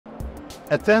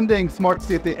Attending Smart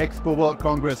City Expo World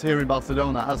Congress here in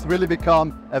Barcelona has really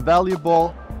become a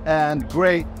valuable and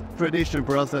great tradition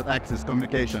for us at Access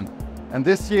Communication. And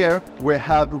this year we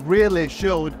have really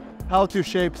showed how to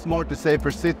shape smarter, safer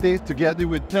cities together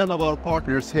with 10 of our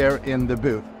partners here in the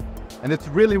booth. And it's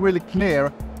really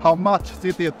clear how much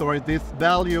city authorities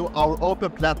value our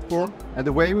open platform and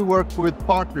the way we work with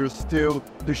partners to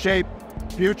shape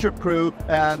future-proof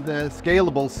and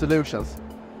scalable solutions.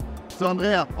 So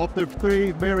Andrea, after 3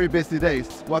 very busy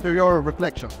days, what are your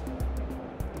reflections?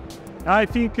 I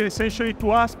think essentially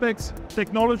 2 aspects.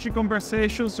 Technology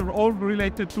conversations are all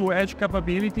related to edge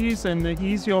capabilities and the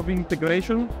ease of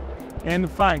integration and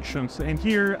functions. And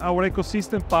here our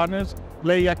ecosystem partners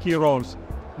play a key role. It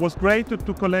was great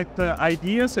to collect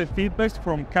ideas and feedbacks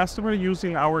from customers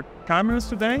using our cameras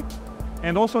today,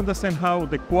 and also understand how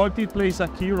the quality plays a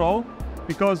key role,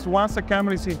 because once a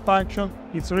camera is in function,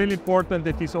 it's really important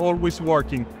that it's always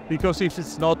working, because if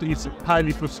it's not, it's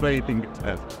highly frustrating.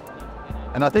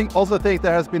 And I think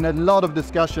there has been a lot of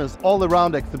discussions all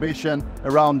around the exhibition,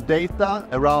 around data,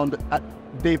 around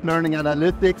deep learning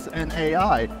analytics and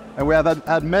AI. And we have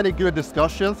had many good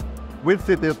discussions with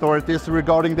city authorities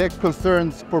regarding their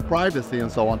concerns for privacy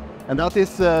and so on. And that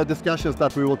is discussions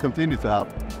that we will continue to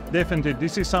have. Definitely,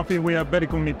 this is something we are very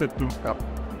committed to. Yeah.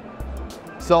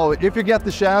 So if you get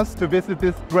the chance to visit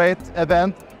this great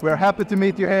event, we're happy to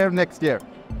meet you here next year.